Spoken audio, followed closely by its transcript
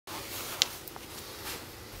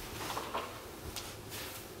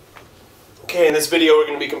Okay, in this video we're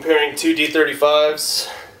going to be comparing two D-35's.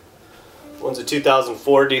 One's a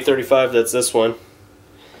 2004 D-35, that's this one.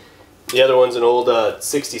 The other one's an old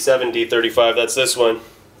 67 D-35, that's this one.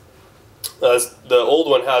 The old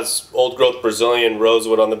one has old growth Brazilian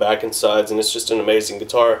rosewood on the back and sides, and it's just an amazing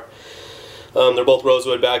guitar. They're both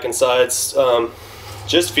rosewood back and sides.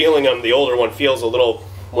 Just feeling them, the older one feels a little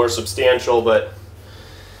more substantial, but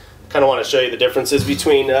kind of want to show you the differences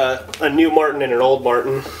between a new Martin and an old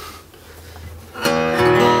Martin.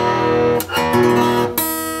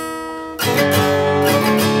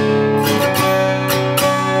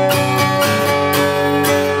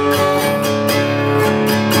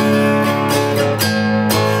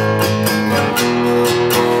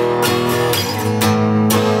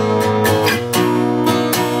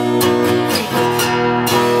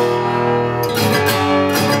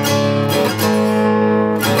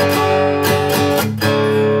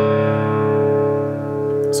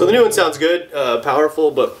 So the new one sounds good, powerful,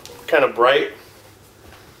 but kind of bright.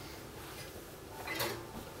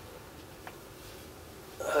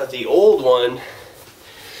 The old one,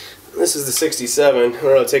 this is the 67. I don't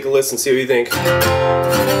know, take a listen, see what you think.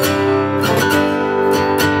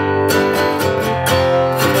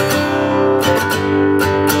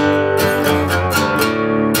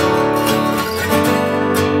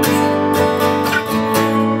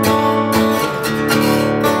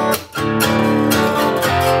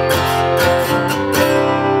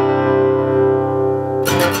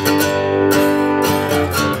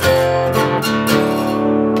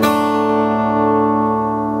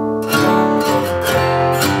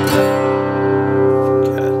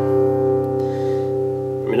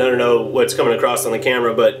 I don't know what's coming across on the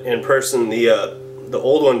camera, but in person the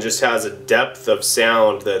old one just has a depth of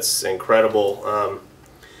sound that's incredible.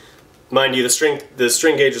 Mind you, the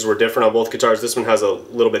string gauges were different on both guitars. This one has a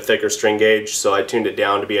little bit thicker string gauge, so I tuned it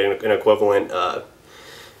down to be an equivalent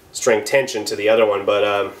string tension to the other one.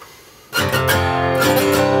 But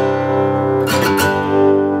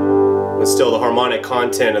still, the harmonic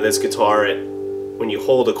content of this guitar, when you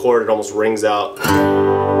hold a chord, it almost rings out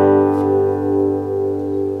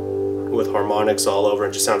with harmonics all over,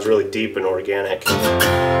 and just sounds really deep and organic.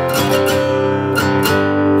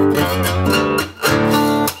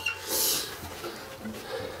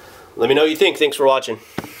 Let me know what you think. Thanks for watching.